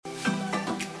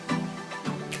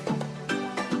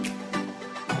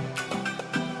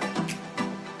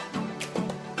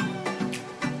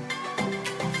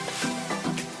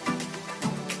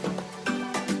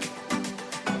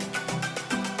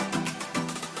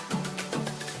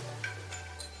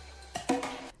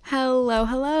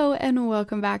Hello, and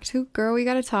welcome back to Girl We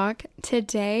Gotta Talk.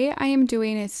 Today I am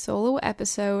doing a solo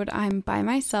episode. I'm by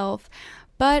myself,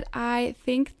 but I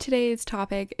think today's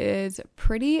topic is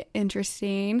pretty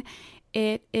interesting.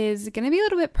 It is going to be a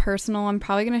little bit personal. I'm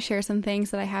probably going to share some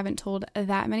things that I haven't told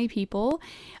that many people,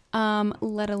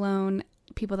 let alone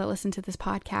people that listen to this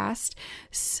podcast.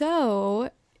 So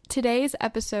today's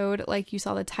episode, like you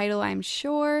saw the title, I'm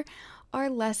sure, are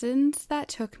lessons that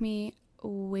took me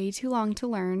way too long to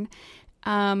learn.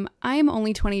 I am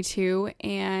only 22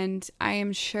 and I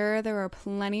am sure there are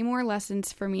plenty more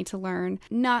lessons for me to learn.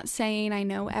 Not saying I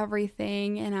know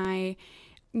everything and I,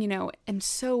 am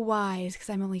so wise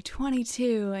because I'm only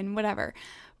 22 and whatever.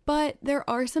 But there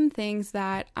are some things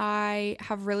that I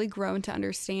have really grown to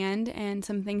understand and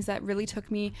some things that really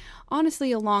took me,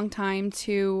 honestly, a long time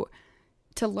to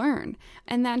learn.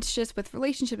 And that's just with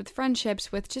relationships, with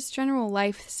friendships, with just general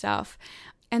life stuff.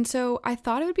 And so I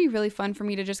thought it would be really fun for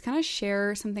me to just kind of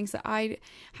share some things that I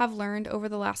have learned over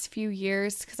the last few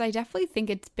years, because I definitely think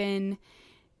it's been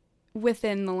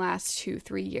within the last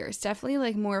 2-3 years, definitely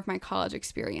like more of my college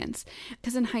experience,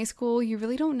 because in high school you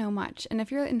really don't know much. And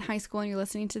if you're in high school and you're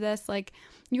listening to this, like,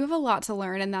 you have a lot to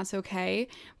learn and that's okay.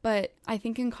 But I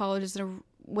think in college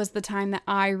was the time that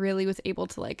I really was able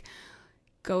to like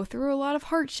go through a lot of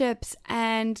hardships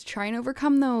and try and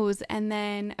overcome those, and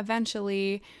then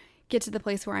eventually get to the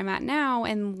place where I'm at now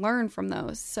and learn from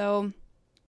those. So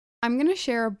I'm going to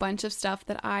share a bunch of stuff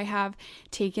that I have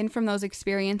taken from those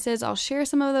experiences. I'll share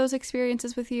some of those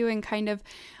experiences with you and kind of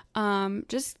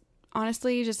just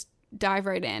honestly just dive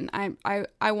right in.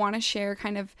 I want to share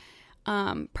kind of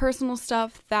personal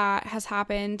stuff that has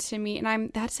happened to me,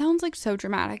 and that sounds like so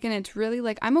dramatic, and it's really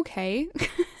like I'm okay.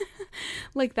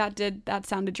 Like that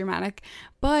sounded dramatic,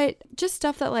 but just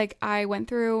stuff that like I went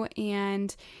through,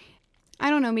 and I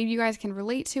don't know, maybe you guys can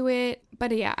relate to it.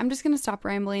 But yeah, I'm just going to stop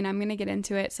rambling. I'm going to get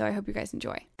into it. So I hope you guys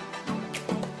enjoy.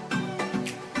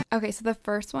 Okay, so the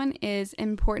first one is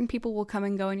important people will come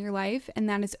and go in your life, and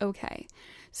that is okay.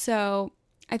 So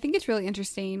I think it's really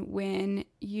interesting when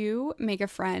you make a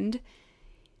friend,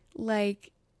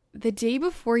 like the day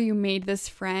before you made this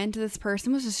friend, this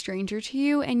person was a stranger to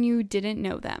you and you didn't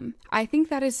know them. I think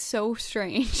that is so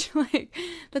strange. Like,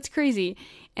 that's crazy.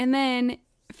 And then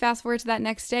fast forward to that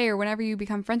next day or whenever you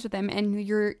become friends with them, and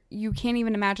you can't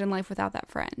even imagine life without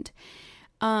that friend.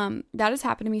 That has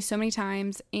happened to me so many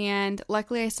times, and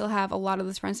luckily I still have a lot of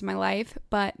those friends in my life,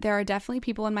 but there are definitely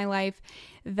people in my life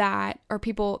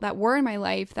people that were in my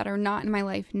life that are not in my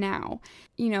life now.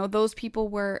 Those people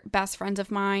were best friends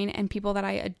of mine and people that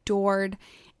I adored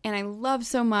and I loved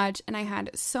so much, and I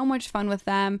had so much fun with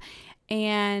them,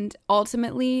 and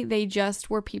ultimately they just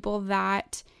were people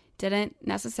that didn't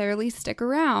necessarily stick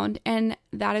around, and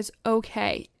that is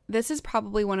okay. This is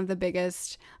probably one of the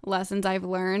biggest lessons I've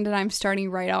learned, and I'm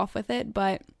starting right off with it,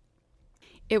 but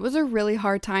it was a really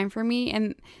hard time for me,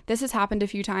 and this has happened a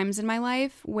few times in my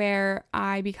life where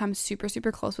I become super,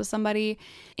 super close with somebody,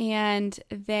 and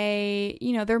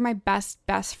they're my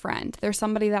best friend. They're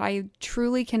somebody that I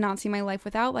truly cannot see my life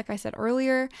without, like I said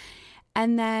earlier.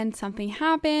 And then something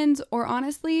happens, or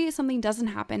honestly, something doesn't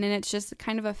happen, and it's just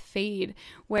kind of a fade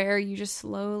where you just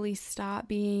slowly stop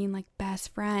being like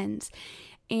best friends.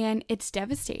 And it's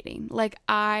devastating. Like,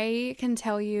 I can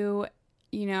tell you,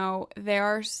 there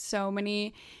are so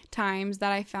many times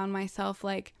that I found myself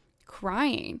like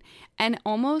crying, and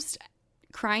almost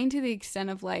crying to the extent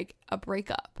of like a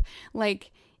breakup.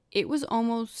 Like, it was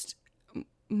almost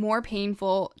more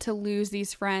painful to lose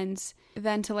these friends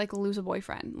than to like lose a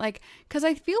boyfriend. Like, because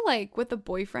I feel like with a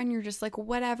boyfriend, you're just like,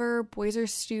 whatever, boys are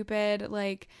stupid,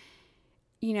 like,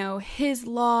 his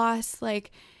loss,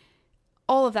 like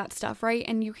all of that stuff, right?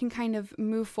 And you can kind of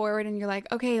move forward and you're like,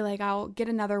 okay, like I'll get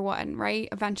another one, right?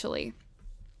 Eventually.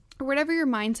 Or whatever your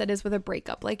mindset is with a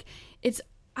breakup. Like,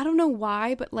 I don't know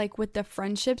why, but like with the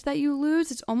friendships that you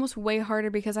lose, it's almost way harder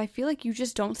because I feel like you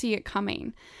just don't see it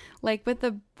coming. Like with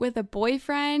a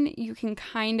boyfriend, you can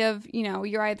kind of,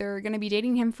 you're either going to be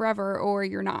dating him forever or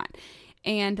you're not.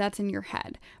 And that's in your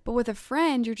head. But with a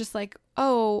friend, you're just like,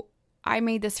 oh, I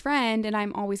made this friend and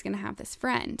I'm always going to have this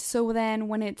friend. So then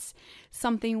when it's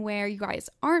something where you guys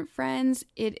aren't friends,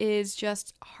 it is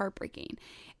just heartbreaking.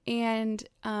 And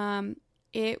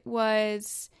it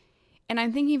was... And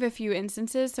I'm thinking of a few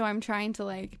instances, so I'm trying to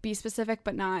like be specific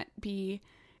but not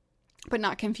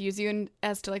confuse you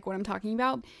as to like what I'm talking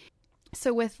about.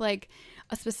 So with like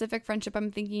a specific friendship I'm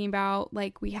thinking about,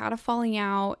 like we had a falling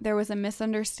out, there was a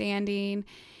misunderstanding,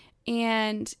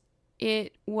 and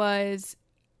it was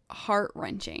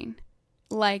heart-wrenching.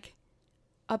 Like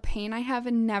a pain I have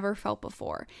never felt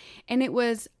before. And it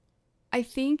was, I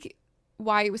think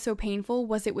why it was so painful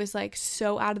was it was like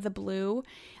so out of the blue.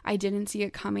 I didn't see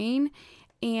it coming.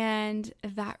 And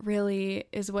that really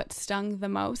is what stung the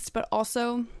most. But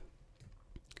also,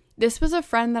 this was a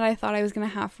friend that I thought I was going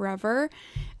to have forever,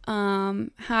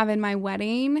 have in my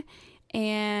wedding,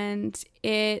 and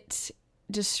it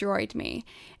destroyed me.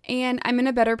 And I'm in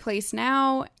a better place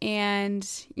now. And,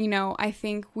 you know, I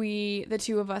think the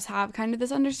two of us have kind of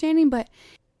this understanding, but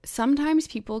sometimes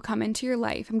people come into your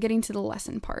life. I'm getting to the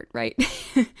lesson part, right?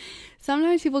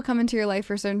 Sometimes people come into your life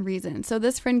for certain reasons. So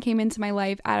this friend came into my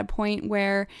life at a point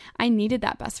where I needed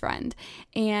that best friend.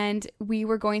 And we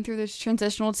were going through this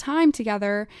transitional time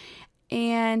together,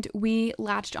 and we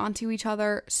latched onto each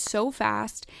other so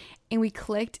fast, and we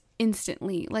clicked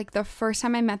instantly. Like the first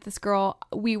time I met this girl,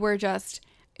 we were just,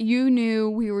 you knew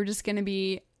we were just going to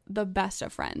be the best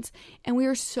of friends. And we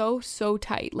were so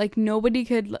tight. Like nobody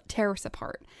could tear us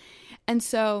apart. And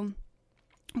so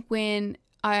when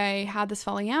I had this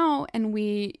falling out and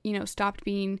we, you know, stopped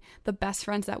being the best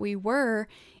friends that we were,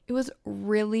 it was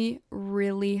really,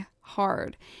 really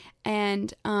hard.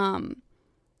 And,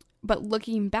 but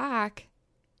looking back,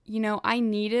 you know, I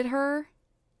needed her.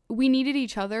 We needed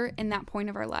each other in that point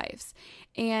of our lives.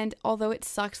 And although it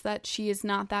sucks that she is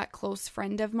not that close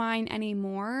friend of mine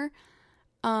anymore,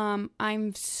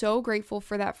 I'm so grateful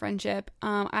for that friendship.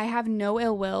 I have no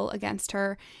ill will against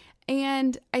her.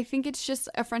 And I think it's just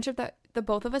a friendship that the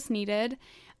both of us needed.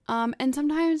 And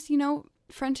sometimes, you know,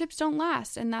 friendships don't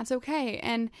last, and that's okay.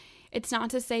 And it's not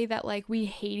to say that like we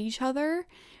hate each other,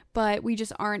 but we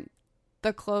just aren't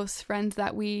the close friends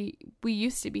that we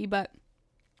used to be, but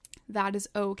that is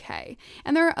okay.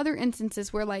 And there are other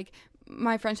instances where like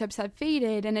my friendships have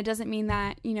faded, and it doesn't mean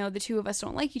that, you know, the two of us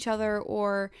don't like each other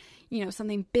or, you know,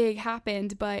 something big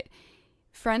happened, but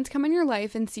friends come in your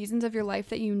life in seasons of your life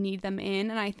that you need them in.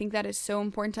 And I think that is so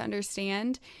important to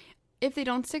understand. If they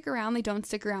don't stick around, they don't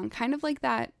stick around. Kind of like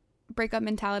that breakup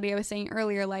mentality I was saying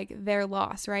earlier, like their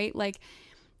loss, right? Like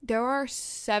there are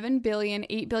 7 billion,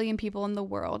 8 billion people in the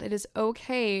world. It is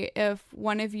okay if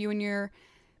one of you and your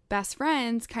best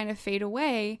friends kind of fade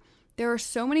away. There are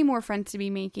so many more friends to be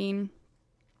making.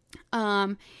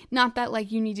 Not that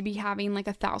like you need to be having like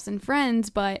 1,000 friends,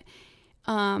 but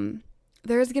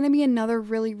there's going to be another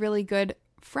really, really good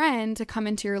friend to come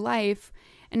into your life,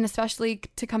 and especially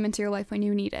to come into your life when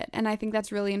you need it. And I think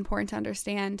that's really important to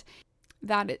understand,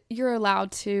 that you're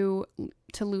allowed to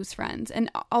lose friends. And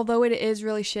although it is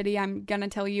really shitty, I'm going to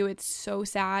tell you it's so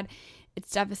sad.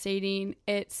 It's devastating.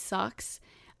 It sucks.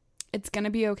 It's going to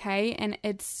be okay, and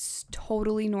it's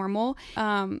totally normal.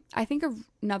 I think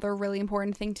another really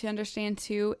important thing to understand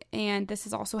too, and this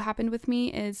has also happened with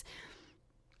me, is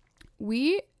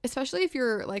especially if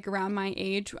you're like around my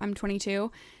age, I'm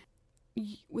 22,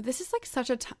 this is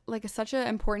like such an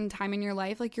important time in your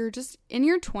life. Like you're just in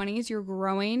your 20s, you're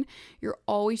growing, you're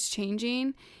always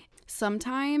changing.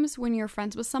 Sometimes when you're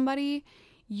friends with somebody,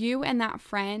 you and that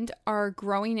friend are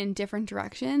growing in different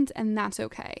directions, and that's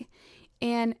okay.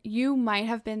 And you might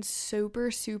have been super,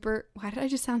 why did I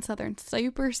just sound Southern?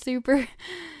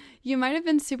 You might have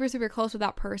been super close with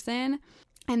that person.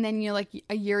 And then, you know, like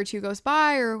a year or two goes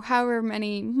by, or however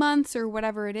many months or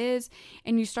whatever it is,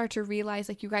 and you start to realize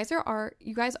like you guys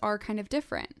are kind of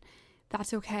different.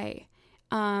 That's okay.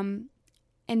 And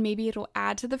maybe it'll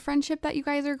add to the friendship that you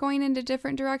guys are going into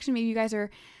different direction. Maybe you guys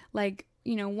are like,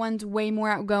 you know, one's way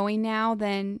more outgoing now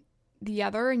than the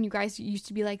other, and you guys used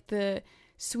to be like the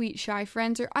sweet shy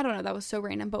friends, or I don't know, that was so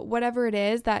random, but whatever it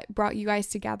is that brought you guys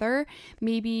together,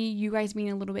 maybe you guys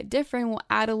being a little bit different will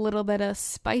add a little bit of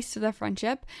spice to the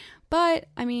friendship. But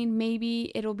I mean,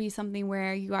 maybe it'll be something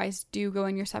where you guys do go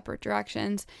in your separate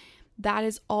directions. That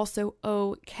is also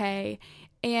okay.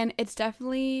 And it's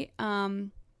definitely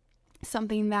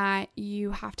something that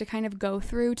you have to kind of go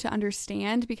through to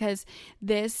understand, because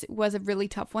this was a really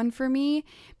tough one for me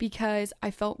because I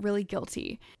felt really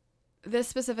guilty. This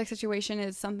specific situation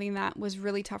is something that was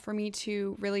really tough for me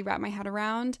to really wrap my head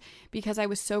around, because I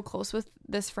was so close with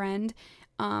this friend.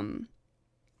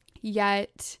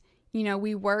 Yet, you know,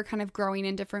 we were kind of growing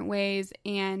in different ways,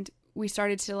 and we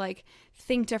started to like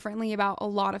think differently about a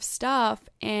lot of stuff.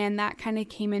 And that kind of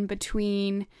came in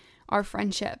between our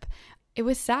friendship. It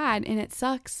was sad and it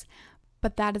sucks,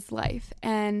 but that is life.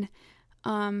 And,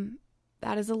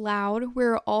 that is allowed.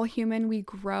 We're all human. We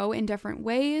grow in different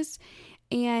ways.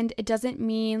 And it doesn't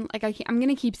mean, like, I'm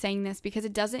going to keep saying this, because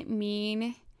it doesn't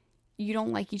mean you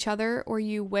don't like each other or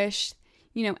you wish,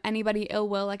 you know, anybody ill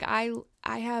will. Like, I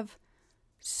have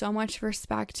so much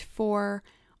respect for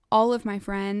all of my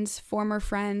friends, former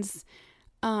friends,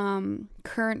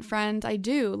 current friends. I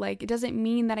do. Like, it doesn't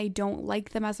mean that I don't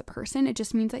like them as a person. It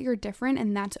just means that you're different,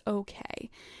 and that's okay.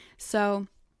 So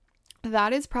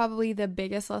that is probably the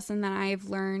biggest lesson that I've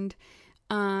learned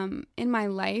in my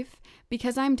life,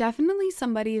 because I'm definitely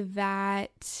somebody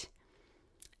that,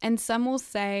 and some will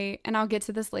say, and I'll get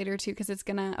to this later too because it's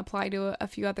going to apply to a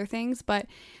few other things, but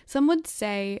some would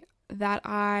say that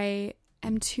I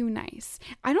am too nice.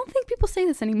 I don't think people say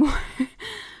this anymore,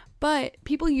 but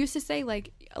people used to say,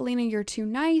 like, Elena, you're too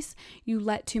nice. You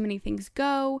let too many things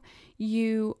go.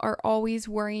 You are always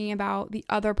worrying about the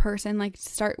other person. Like,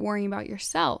 start worrying about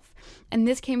yourself. And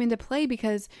this came into play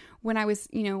because when I was,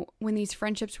 when these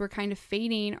friendships were kind of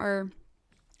fading or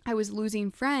I was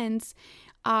losing friends,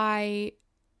 I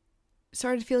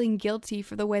started feeling guilty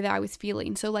for the way that I was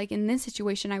feeling. So like in this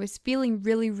situation, I was feeling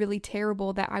really, really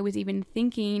terrible that I was even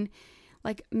thinking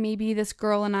like maybe this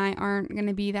girl and I aren't going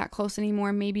to be that close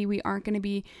anymore. Maybe we aren't going to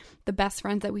be the best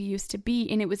friends that we used to be.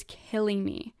 And it was killing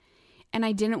me. And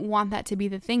I didn't want that to be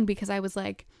the thing because I was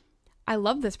like, I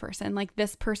love this person. Like,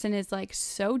 this person is like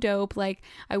so dope. Like,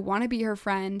 I want to be her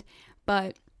friend.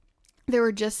 But there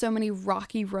were just so many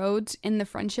rocky roads in the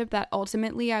friendship that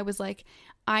ultimately I was like,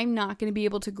 I'm not going to be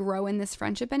able to grow in this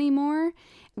friendship anymore.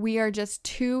 We are just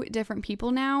two different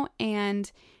people now.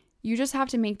 And you just have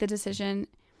to make the decision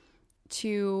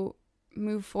to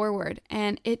move forward.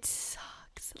 And it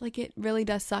sucks. Like, it really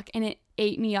does suck. And it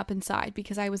ate me up inside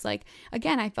because I was like,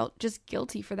 again, I felt just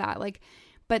guilty for that. Like,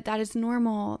 but that is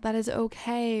normal. That is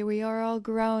okay. We are all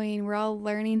growing. We're all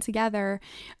learning together.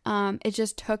 It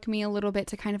just took me a little bit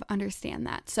to kind of understand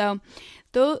that. So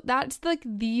though that's like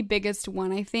the biggest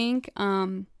one, I think, that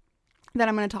I'm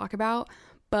going to talk about.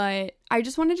 But I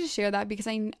just wanted to share that because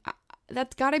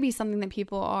that's got to be something that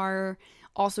people are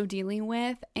also dealing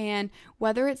with. And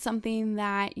whether it's something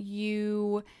that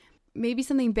maybe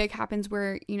something big happens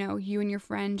where, you and your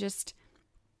friend just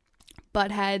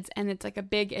butt heads and it's like a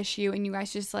big issue and you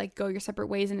guys just like go your separate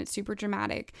ways and it's super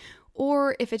dramatic,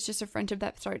 or if it's just a friendship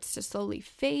that starts to slowly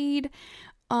fade,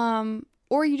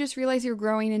 or you just realize you're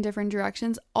growing in different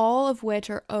directions, all of which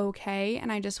are okay.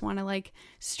 And I just want to like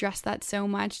stress that so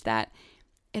much that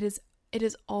it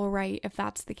is all right if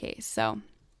that's the case. So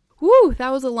woo,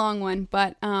 that was a long one,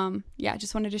 but yeah,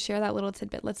 just wanted to share that little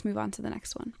tidbit. Let's move on to the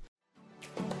next one.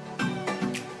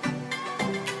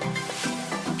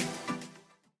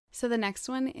 So the next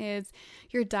one is,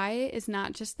 your diet is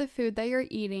not just the food that you're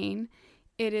eating,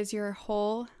 it is your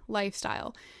whole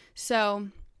lifestyle. So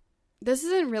this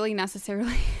isn't really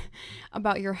necessarily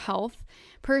about your health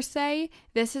per se.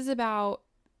 This is about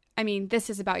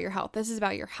your health. This is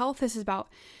about your health. This is about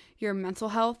your mental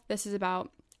health. This is about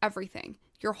everything,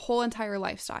 your whole entire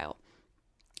lifestyle.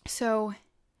 So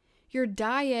your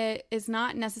diet is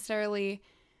not necessarily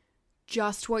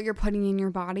just what you're putting in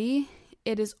your body.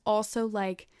 It is also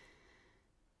like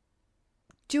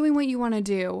doing what you want to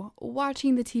do,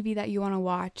 watching the TV that you want to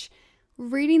watch,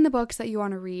 reading the books that you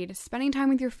want to read, spending time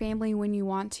with your family when you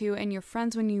want to and your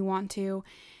friends when you want to,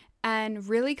 and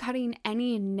really cutting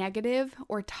any negative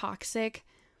or toxic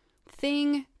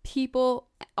thing, people,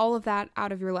 all of that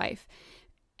out of your life.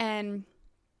 And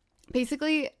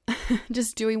basically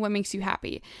just doing what makes you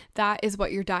happy. That is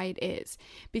what your diet is.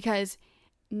 Because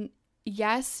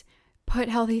yes, put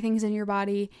healthy things in your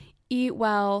body, eat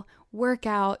well, work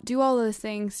out, do all those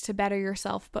things to better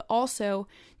yourself, but also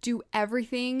do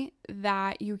everything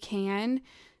that you can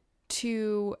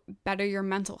to better your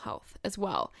mental health as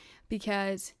well.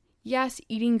 Because yes,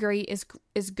 eating great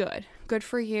is good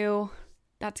for you.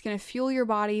 That's going to fuel your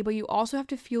body, but you also have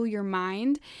to fuel your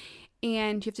mind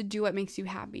and you have to do what makes you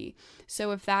happy.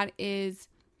 So if that is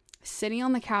sitting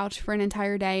on the couch for an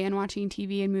entire day and watching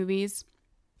TV and movies,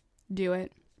 do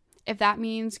it. If that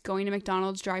means going to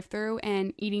McDonald's drive-thru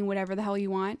and eating whatever the hell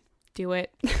you want, do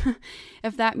it.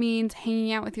 If that means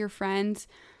hanging out with your friends,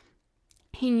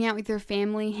 hanging out with your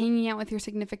family, hanging out with your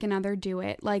significant other, do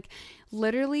it. Like,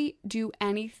 literally do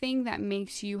anything that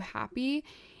makes you happy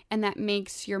and that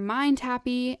makes your mind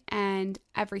happy and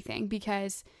everything.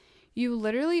 Because you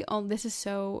literally, this is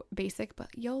so basic, but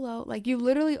YOLO, like, you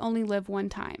literally only live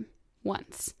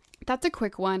once. That's a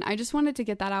quick one. I just wanted to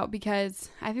get that out because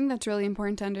I think that's really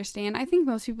important to understand. I think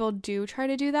most people do try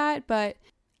to do that, but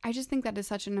I just think that is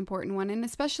such an important one. And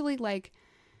especially like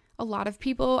a lot of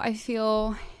people, I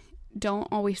feel, don't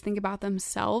always think about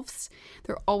themselves.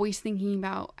 They're always thinking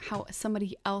about how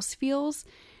somebody else feels.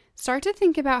 Start to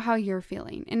think about how you're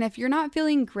feeling. And if you're not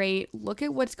feeling great, look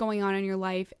at what's going on in your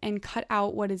life and cut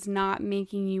out what is not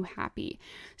making you happy.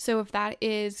 So if that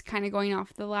is kind of going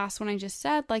off the last one I just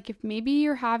said, like if maybe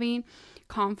you're having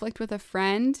conflict with a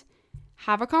friend,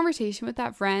 have a conversation with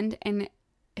that friend and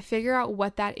figure out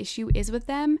what that issue is with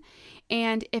them.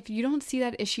 And if you don't see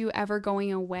that issue ever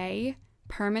going away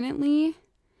permanently,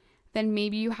 then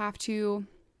maybe you have to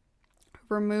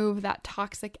remove that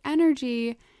toxic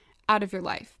energy out of your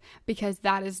life, because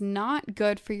that is not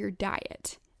good for your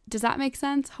diet. Does that make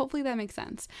sense? Hopefully that makes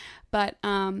sense. But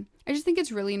I just think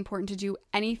it's really important to do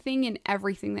anything and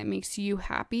everything that makes you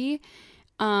happy,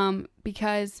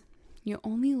 because you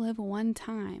only live one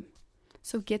time.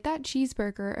 So get that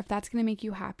cheeseburger if that's going to make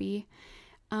you happy,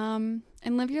 and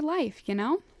live your life, you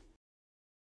know?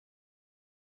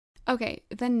 Okay,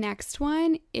 the next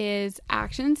one is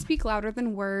actions speak louder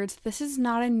than words. This is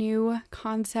not a new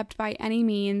concept by any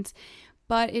means,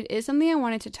 but it is something I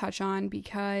wanted to touch on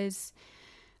because,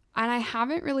 and I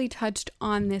haven't really touched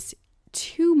on this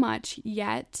too much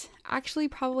yet, actually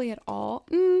probably at all,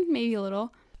 maybe a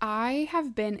little. I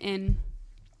have been in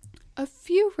a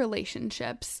few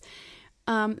relationships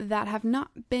that have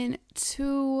not been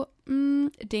too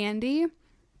dandy.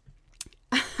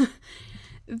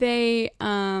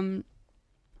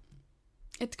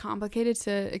 It's complicated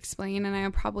to explain, and I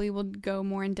probably will go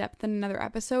more in depth in another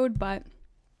episode, but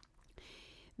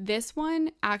this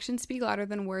one, actions speak louder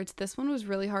than words. This one was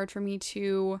really hard for me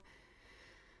to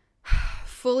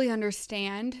fully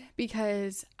understand,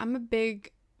 because I'm a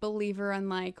big believer in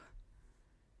like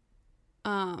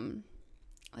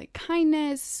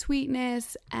kindness,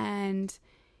 sweetness, and,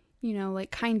 you know,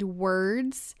 like kind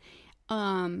words.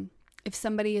 If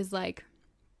somebody is like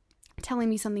telling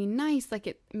me something nice, like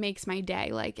it makes my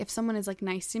day. Like if someone is like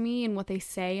nice to me and what they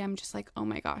say, I'm just like, oh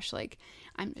my gosh, like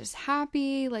I'm just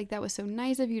happy. Like that was so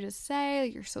nice of you to say.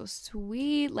 Like, you're so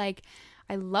sweet. Like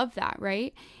I love that,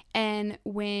 right? And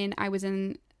when I was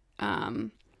in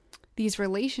these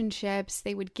relationships,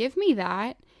 they would give me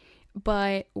that,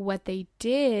 but what they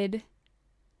did,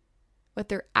 what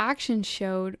their actions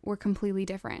showed, were completely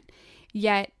different.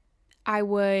 Yet I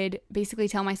would basically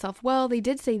tell myself, well, they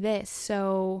did say this,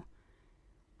 so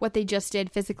what they just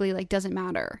did physically like doesn't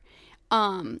matter,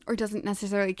 or doesn't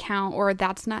necessarily count, or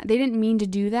that's not, they didn't mean to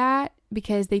do that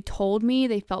because they told me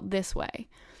they felt this way.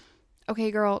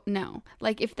 Okay, girl, no.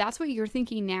 Like if that's what you're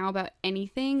thinking now about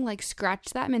anything, like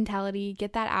scratch that mentality,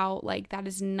 get that out. Like that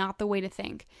is not the way to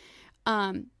think.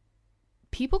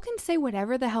 People can say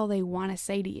whatever the hell they want to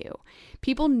say to you.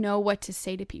 People know what to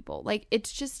say to people. Like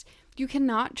it's just, you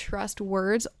cannot trust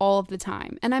words all of the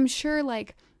time. And I'm sure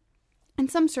like in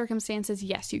some circumstances,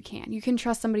 yes, you can. You can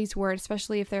trust somebody's word,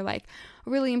 especially if they're like a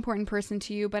really important person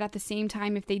to you. But at the same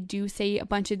time, if they do say a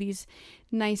bunch of these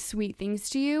nice, sweet things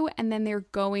to you, and then they're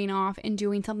going off and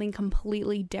doing something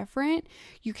completely different,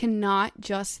 you cannot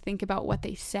just think about what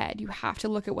they said. You have to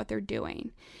look at what they're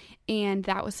doing. And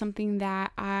that was something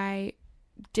that I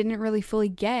didn't really fully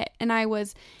get. And I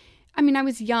was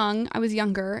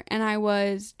younger, and I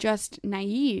was just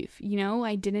naive, you know,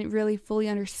 I didn't really fully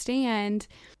understand.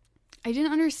 And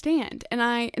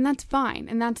that's fine.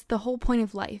 And that's the whole point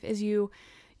of life, is you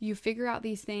figure out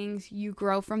these things, you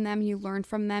grow from them, you learn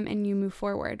from them, and you move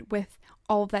forward with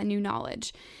all of that new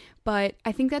knowledge. But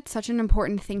I think that's such an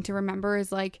important thing to remember,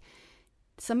 is like,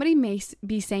 somebody may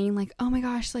be saying like, oh my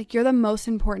gosh, like you're the most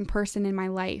important person in my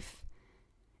life.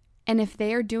 And if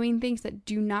they are doing things that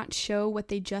do not show what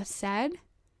they just said,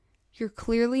 you're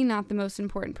clearly not the most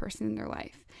important person in their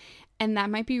life. And that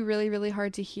might be really, really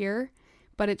hard to hear,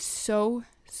 but it's so,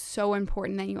 so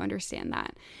important that you understand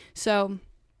that. So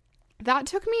that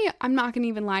took me, I'm not going to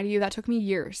even lie to you, that took me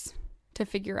years to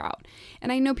figure out.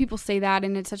 And I know people say that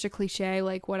and it's such a cliche,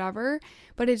 like whatever,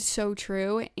 but it's so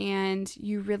true. And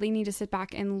you really need to sit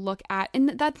back and look at,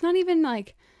 and that's not even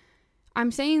like, I'm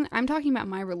talking about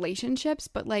my relationships,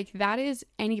 but like that is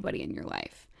anybody in your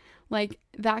life. Like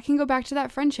that can go back to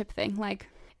that friendship thing. Like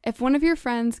if one of your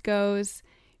friends goes,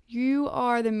 you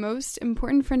are the most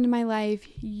important friend in my life,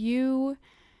 you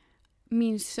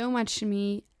mean so much to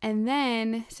me, and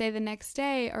then say the next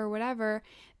day or whatever,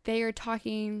 they are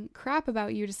talking crap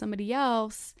about you to somebody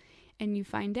else, and you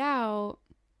find out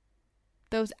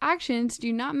those actions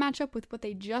do not match up with what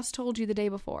they just told you the day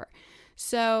before.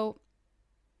 So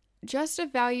just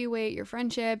evaluate your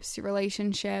friendships, your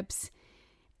relationships,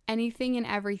 anything and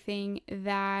everything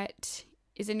that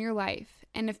is in your life.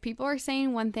 And if people are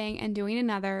saying one thing and doing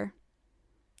another,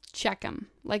 check them.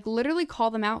 Like literally call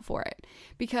them out for it.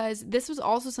 Because this was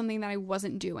also something that I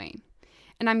wasn't doing.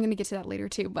 And I'm going to get to that later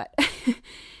too. But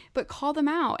but call them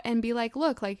out and be like,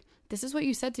 look, like this is what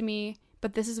you said to me,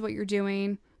 but this is what you're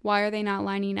doing. Why are they not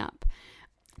lining up?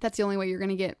 That's the only way you're going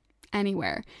to get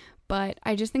anywhere. But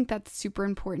I just think that's super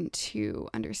important to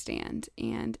understand.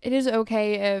 And it is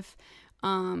okay if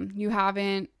you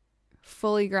haven't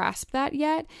fully grasp that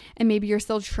yet, and maybe you're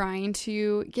still trying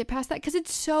to get past that, because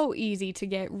it's so easy to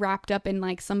get wrapped up in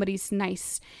like somebody's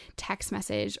nice text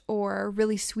message or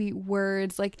really sweet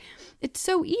words. Like, it's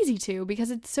so easy to,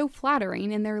 because it's so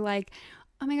flattering, and they're like,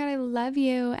 oh my God, I love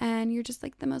you, and you're just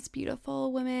like the most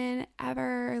beautiful woman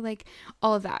ever, like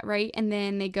all of that, right? And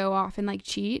then they go off and like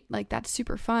cheat. Like, that's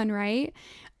super fun, right?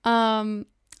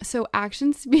 So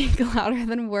actions speak louder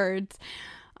than words.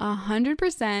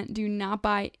 100% do not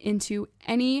buy into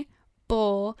any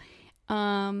bull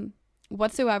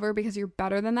whatsoever, because you're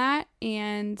better than that.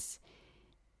 And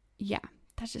yeah,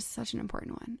 that's just such an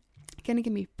important one. Gonna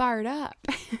get me fired up.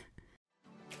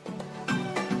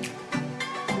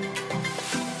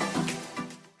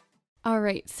 All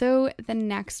right, so the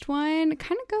next one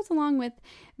kind of goes along with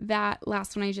that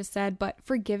last one I just said, but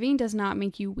forgiving does not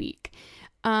make you weak.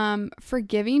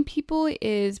 Forgiving people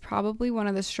is probably one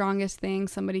of the strongest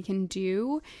things somebody can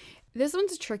do. This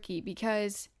one's tricky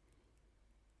because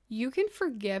you can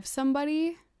forgive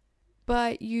somebody,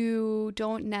 but you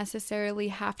don't necessarily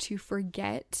have to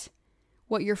forget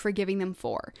what you're forgiving them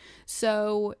for.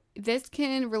 So this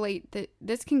can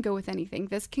this can go with anything.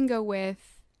 This can go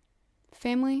with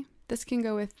family. This can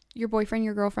go with your boyfriend,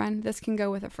 your girlfriend. This can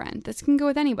go with a friend. This can go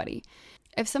with anybody.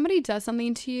 If somebody does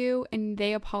something to you and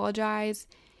they apologize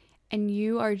and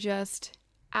you are just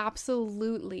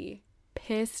absolutely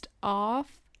pissed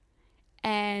off,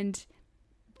 and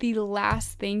the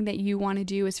last thing that you want to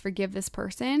do is forgive this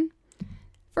person,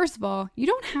 first of all, you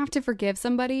don't have to forgive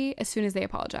somebody as soon as they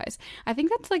apologize. I think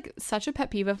that's like such a pet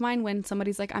peeve of mine, when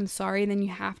somebody's like, I'm sorry, and then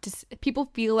you have to,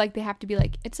 people feel like they have to be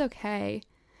like, it's okay.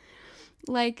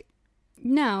 Like,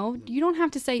 no, you don't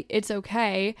have to say it's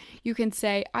okay. You can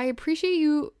say, I appreciate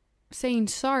you saying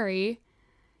sorry,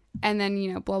 and then,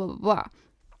 blah, blah, blah, blah.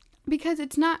 Because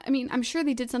it's not, I'm sure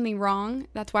they did something wrong.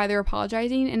 That's why they're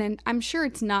apologizing. And I'm sure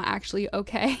it's not actually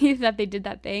okay that they did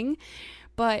that thing.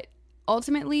 But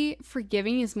ultimately,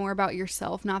 forgiving is more about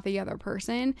yourself, not the other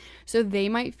person. So they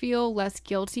might feel less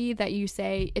guilty that you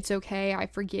say, it's okay, I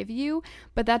forgive you.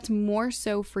 But that's more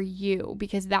so for you,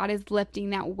 because that is lifting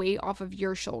that weight off of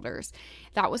your shoulders.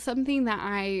 That was something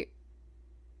that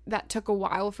took a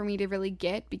while for me to really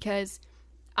get, because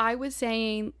I was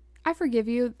saying, I forgive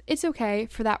you, it's okay,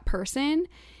 for that person.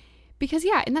 Because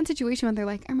yeah, in that situation when they're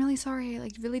like, I'm really sorry,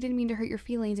 like really didn't mean to hurt your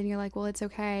feelings, and you're like, well, it's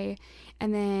okay,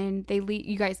 and then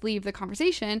you guys leave the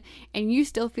conversation and you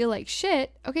still feel like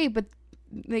shit. Okay, but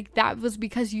like that was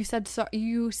because you said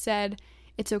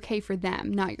it's okay for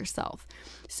them, not yourself.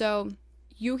 So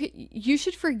you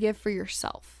should forgive for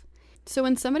yourself. So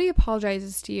when somebody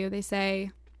apologizes to you, they say,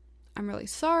 I'm really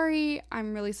sorry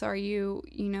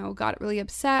you got really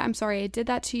upset. I'm sorry I did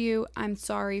that to you. I'm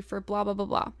sorry for blah, blah, blah,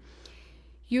 blah.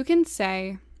 You can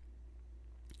say,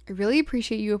 I really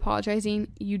appreciate you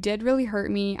apologizing. You did really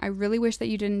hurt me. I really wish that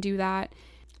you didn't do that,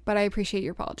 but I appreciate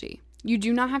your apology. You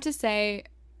do not have to say,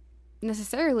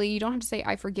 necessarily, you don't have to say,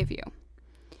 I forgive you.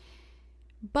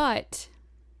 But,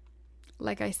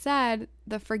 like I said,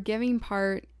 the forgiving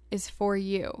part is for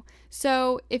you.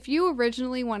 So if you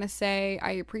originally want to say,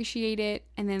 I appreciate it,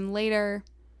 and then later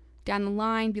down the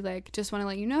line be like, just want to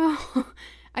let you know,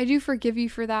 I do forgive you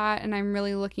for that, and I'm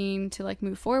really looking to like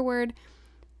move forward,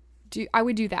 I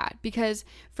would do that, because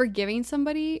forgiving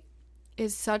somebody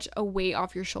is such a weight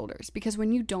off your shoulders. Because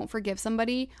when you don't forgive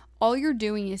somebody, all you're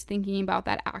doing is thinking about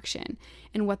that action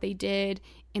and what they did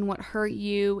and what hurt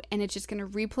you, and it's just going to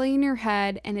replay in your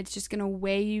head, and it's just going to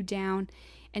weigh you down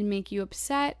and make you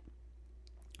upset.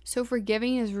 So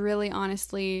forgiving is really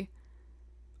honestly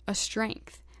a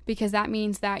strength, because that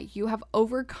means that you have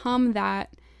overcome that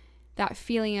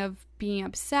feeling of being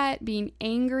upset, being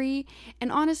angry.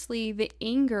 And honestly, the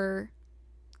anger,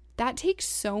 that takes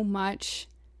so much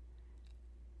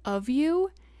of you.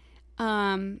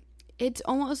 It's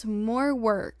almost more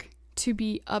work to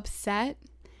be upset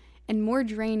and more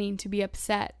draining to be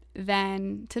upset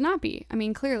than to not be.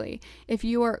 Clearly, if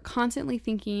you are constantly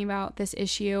thinking about this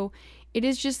issue, it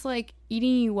is just like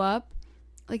eating you up.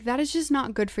 Like, that is just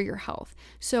not good for your health.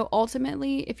 So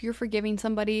ultimately, if you're forgiving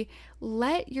somebody,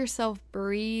 let yourself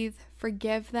breathe,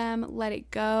 forgive them, let it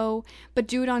go, but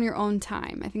do it on your own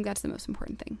time. I think that's the most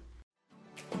important thing.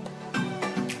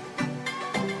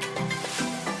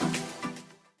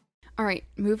 All right,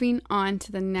 moving on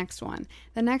to the next one.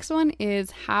 The next one is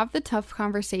have the tough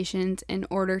conversations in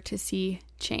order to see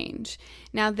change.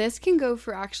 Now, this can go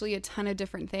for actually a ton of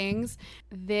different things.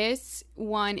 This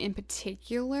one in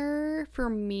particular, for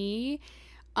me,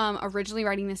 originally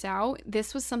writing this out,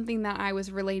 this was something that I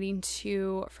was relating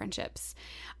to friendships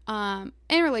and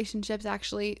relationships,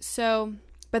 actually. So,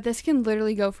 but this can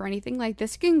literally go for anything. Like,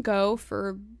 this can go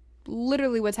for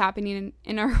literally what's happening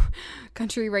in our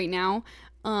country right now.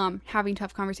 Having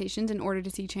tough conversations in order to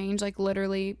see change, like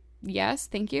literally, yes,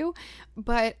 thank you.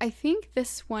 But I think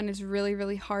this one is really,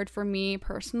 really hard for me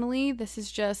personally. This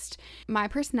is just, my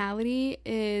personality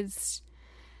is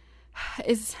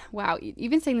wow,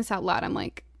 even saying this out loud, I'm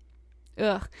like,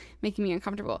 ugh, making me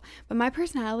uncomfortable. But my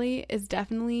personality is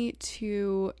definitely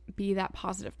to be that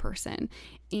positive person.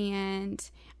 And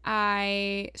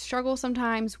I struggle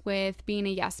sometimes with being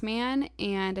a yes man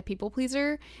and a people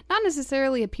pleaser. Not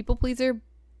necessarily a people pleaser.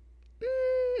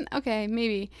 Okay,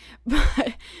 maybe.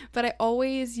 But I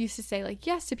always used to say like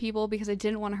yes to people because I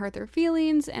didn't want to hurt their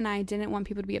feelings and I didn't want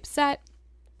people to be upset.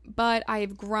 But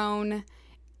I've grown.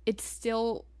 It's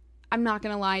still, I'm not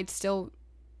going to lie, it's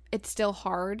still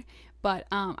hard, but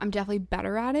I'm definitely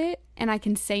better at it and I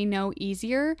can say no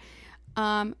easier.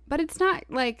 But it's not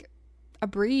like a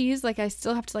breeze. Like I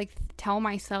still have to like tell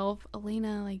myself,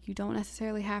 Elena, like you don't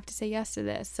necessarily have to say yes to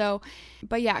this. So,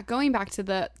 but yeah, going back to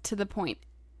the point,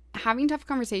 having tough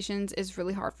conversations is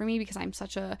really hard for me because I'm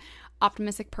such a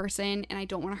optimistic person and I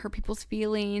don't want to hurt people's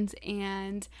feelings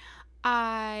and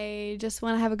I just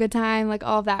want to have a good time, like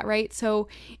all of that, right? So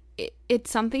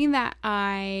it's something that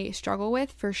I struggle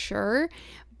with for sure,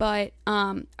 but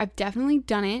I've definitely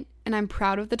done it and I'm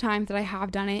proud of the times that I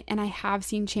have done it and I have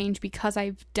seen change because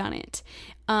I've done it.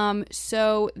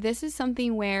 So this is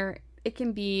something where it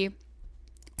can be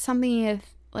something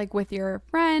if like with your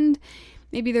friend,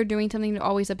 maybe they're doing something to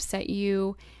always upset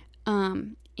you,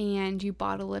 and you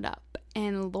bottle it up.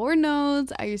 And Lord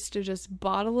knows, I used to just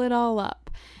bottle it all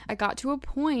up. I got to a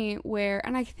point where,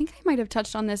 and I think I might have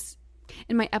touched on this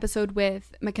in my episode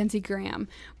with Mackenzie Graham,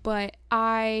 but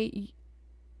I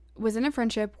was in a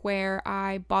friendship where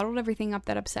I bottled everything up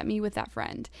that upset me with that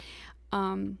friend.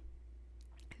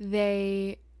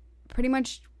 They pretty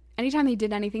much, anytime they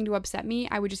did anything to upset me,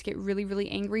 I would just get really, really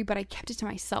angry, but I kept it to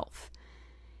myself.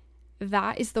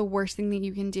 That is the worst thing that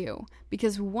you can do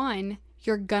because one,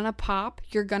 you're gonna pop,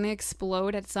 you're gonna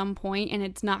explode at some point and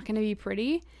it's not gonna be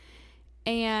pretty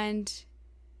and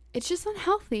it's just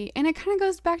unhealthy. And it kind of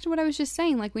goes back to what I was just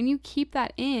saying, like when you keep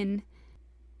that in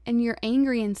and you're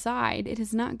angry inside, it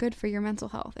is not good for your mental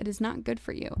health. It is not good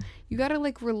for you. You gotta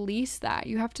like release that.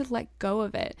 You have to let go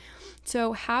of it.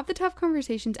 So have the tough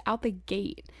conversations out the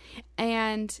gate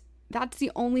and that's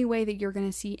the only way that you're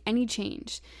gonna see any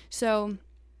change. So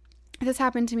this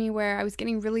happened to me where I was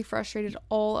getting really frustrated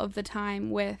all of the time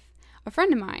with a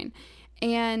friend of mine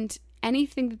and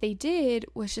anything that they did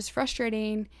was just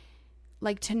frustrating,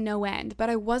 like to no end, but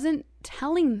I wasn't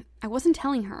telling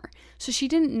her. So she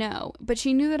didn't know, but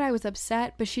she knew that I was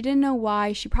upset, but she didn't know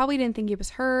why. She probably didn't think it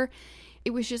was her.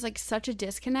 It was just like such a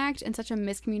disconnect and such a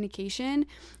miscommunication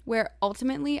where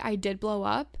ultimately I did blow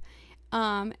up.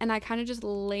 And I kind of just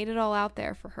laid it all out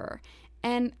there for her.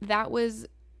 And that was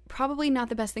probably not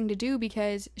the best thing to do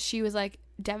because she was like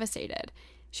devastated.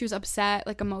 She was upset,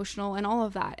 like emotional and all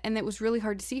of that. And it was really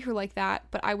hard to see her like that.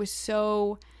 But I was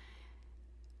so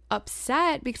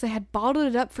upset because I had bottled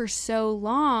it up for so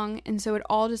long. And so it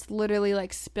all just literally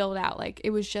like spilled out. Like it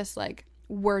was just like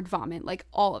word vomit, like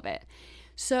all of it.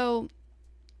 So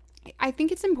I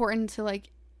think it's important to like,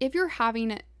 if you're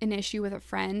having an issue with a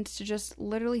friend, to just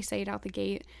literally say it out the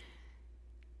gate.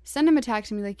 Send them a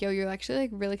text and be like, yo, you're actually like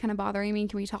really kind of bothering me.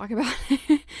 Can we talk about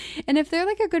it? And if they're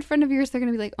like a good friend of yours, they're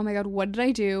going to be like, oh my God, what did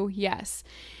I do? Yes.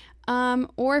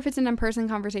 Or if it's an in-person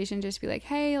conversation, just be like,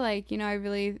 hey, like, you know,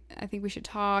 I think we should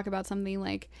talk about something.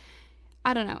 Like,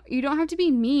 I don't know. You don't have to be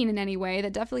mean in any way.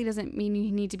 That definitely doesn't mean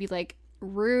you need to be like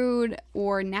rude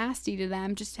or nasty to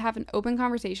them. Just have an open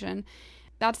conversation.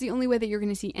 That's the only way that you're going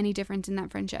to see any difference in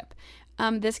that friendship.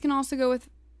 This can also go with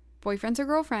boyfriends or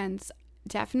girlfriends.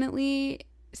 Definitely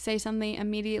say something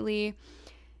immediately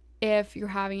if you're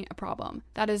having a problem.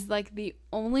 That is like the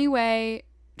only way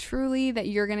truly that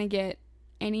you're going to get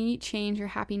any change or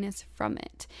happiness from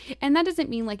it. And that doesn't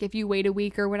mean like if you wait a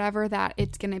week or whatever that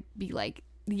it's going to be like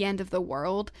the end of the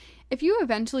world. If you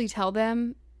eventually tell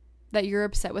them that you're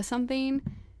upset with something,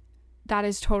 that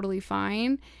is totally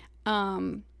fine.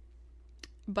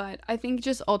 But I think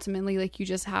just ultimately like you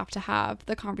just have to have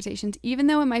the conversations, even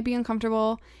though it might be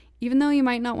uncomfortable, even though you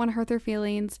might not want to hurt their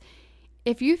feelings.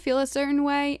 If you feel a certain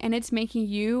way and it's making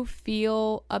you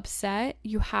feel upset,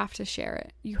 you have to share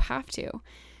it. You have to.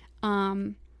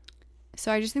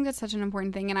 So I just think that's such an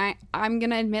important thing. And I'm going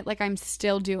to admit, like, I'm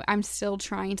still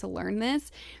trying to learn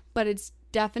this, but it's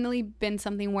definitely been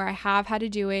something where I have had to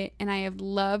do it. And I have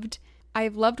loved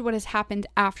what has happened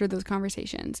after those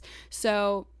conversations.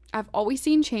 So I've always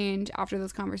seen change after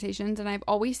those conversations, and I've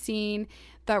always seen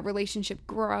that relationship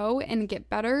grow and get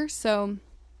better. So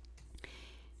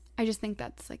I just think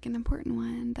that's like an important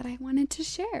one that I wanted to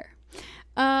share.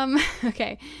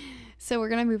 Okay, so we're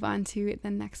gonna move on to the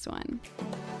next one.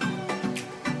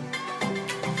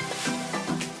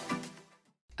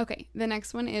 Okay, the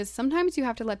next one is sometimes you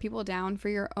have to let people down for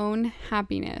your own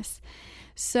happiness.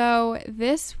 So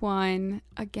this one,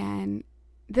 again,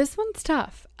 this one's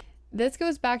tough. This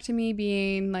goes back to me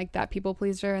being like that people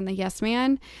pleaser and the yes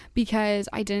man, because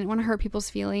I didn't want to hurt people's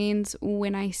feelings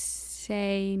when I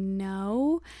say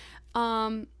no.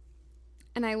 And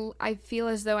I feel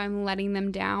as though I'm letting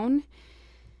them down.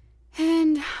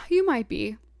 And you might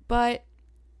be, but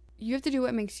you have to do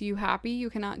what makes you happy. You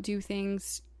cannot do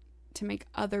things to make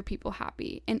other people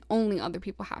happy and only other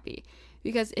people happy.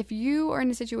 Because if you are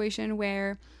in a situation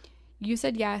where you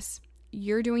said yes,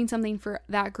 you're doing something for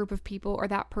that group of people or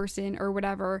that person or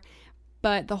whatever,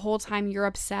 but the whole time you're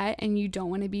upset and you don't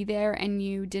want to be there and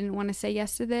you didn't want to say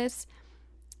yes to this,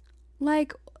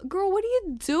 like, girl, what are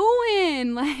you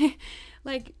doing?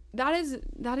 Like that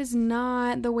is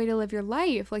not the way to live your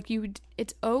life. Like,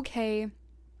 it's okay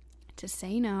to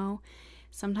say no.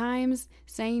 Sometimes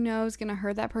saying no is going to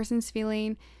hurt that person's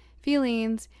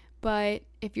feelings, but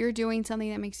if you're doing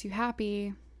something that makes you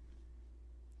happy,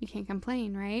 you can't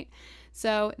complain, right?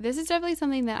 So this is definitely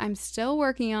something that I'm still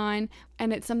working on,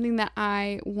 and it's something that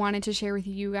I wanted to share with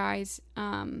you guys.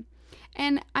 And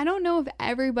I don't know if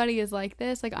everybody is like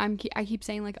this. Like, I keep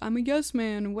saying like I'm a yes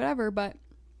man, whatever, but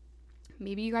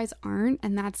maybe you guys aren't,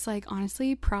 and that's like,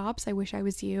 honestly, props. I wish I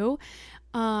was you.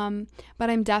 But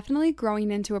I'm definitely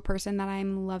growing into a person that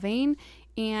I'm loving,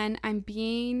 and I'm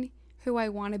being who I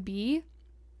want to be,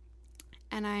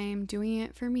 and I'm doing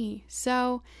it for me.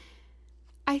 So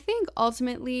I think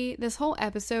ultimately this whole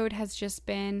episode has just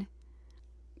been,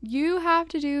 you have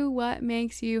to do what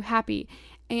makes you happy.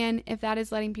 And if that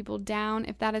is letting people down,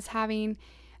 if that is having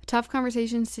tough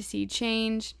conversations to see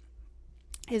change,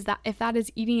 if that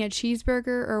is eating a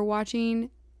cheeseburger or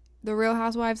watching The Real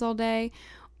Housewives all day,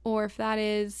 or if that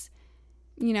is,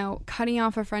 cutting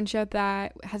off a friendship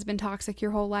that has been toxic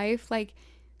your whole life, like,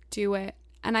 do it.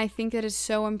 And I think it is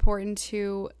so important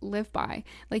to live by.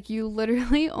 Like, you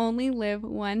literally only live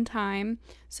one time,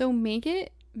 so make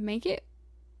it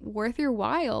worth your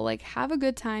while. Like, have a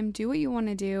good time, do what you want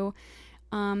to do.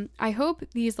 I hope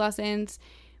these lessons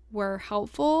were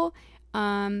helpful.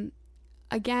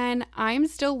 Again, I'm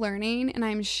still learning, and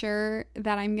I'm sure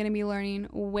that I'm going to be learning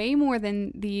way more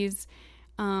than these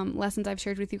lessons I've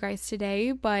shared with you guys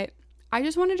today, but I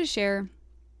just wanted to share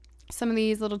some of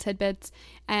these little tidbits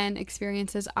and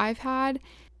experiences I've had,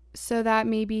 so that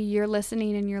maybe you're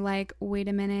listening and you're like, wait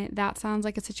a minute, that sounds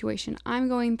like a situation I'm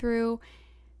going through.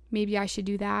 Maybe I should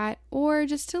do that. Or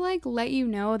just to like let you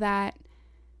know that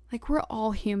like we're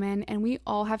all human and we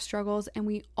all have struggles and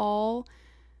we all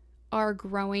are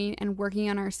growing and working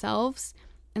on ourselves,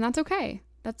 and that's okay.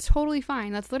 That's totally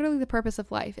fine. That's literally the purpose of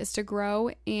life, is to grow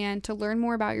and to learn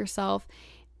more about yourself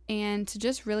and to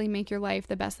just really make your life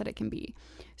the best that it can be.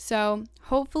 So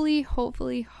hopefully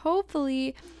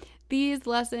these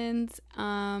lessons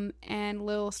and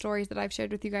little stories that I've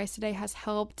shared with you guys today has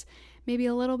helped maybe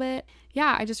a little bit.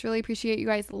 Yeah, I just really appreciate you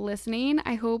guys listening.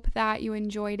 I hope that you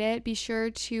enjoyed it. Be sure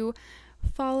to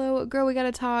follow Girl We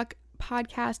Gotta Talk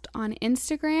podcast on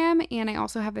Instagram, and I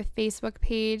also have a Facebook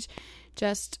page.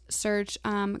 Just search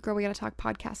Girl We Gotta Talk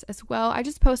podcast as well. I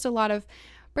just post a lot of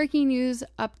breaking news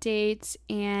updates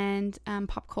and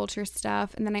pop culture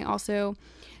stuff, and then I also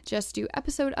just do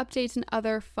episode updates and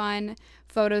other fun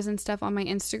photos and stuff on my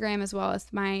Instagram as well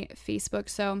as my Facebook.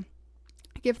 So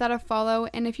give that a follow.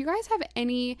 And if you guys have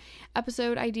any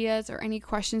episode ideas or any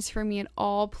questions for me at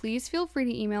all, please feel free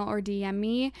to email or DM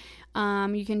me.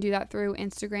 You can do that through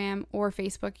Instagram or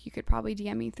Facebook. You could probably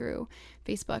DM me through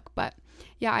Facebook. But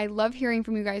yeah, I love hearing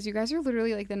from you guys. You guys are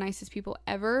literally like the nicest people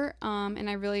ever. And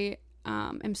I really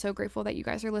am so grateful that you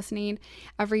guys are listening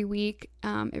every week.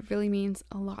 It really means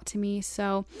a lot to me.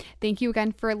 So thank you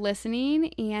again for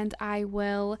listening, and I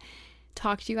will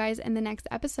talk to you guys in the next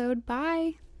episode.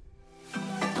 Bye.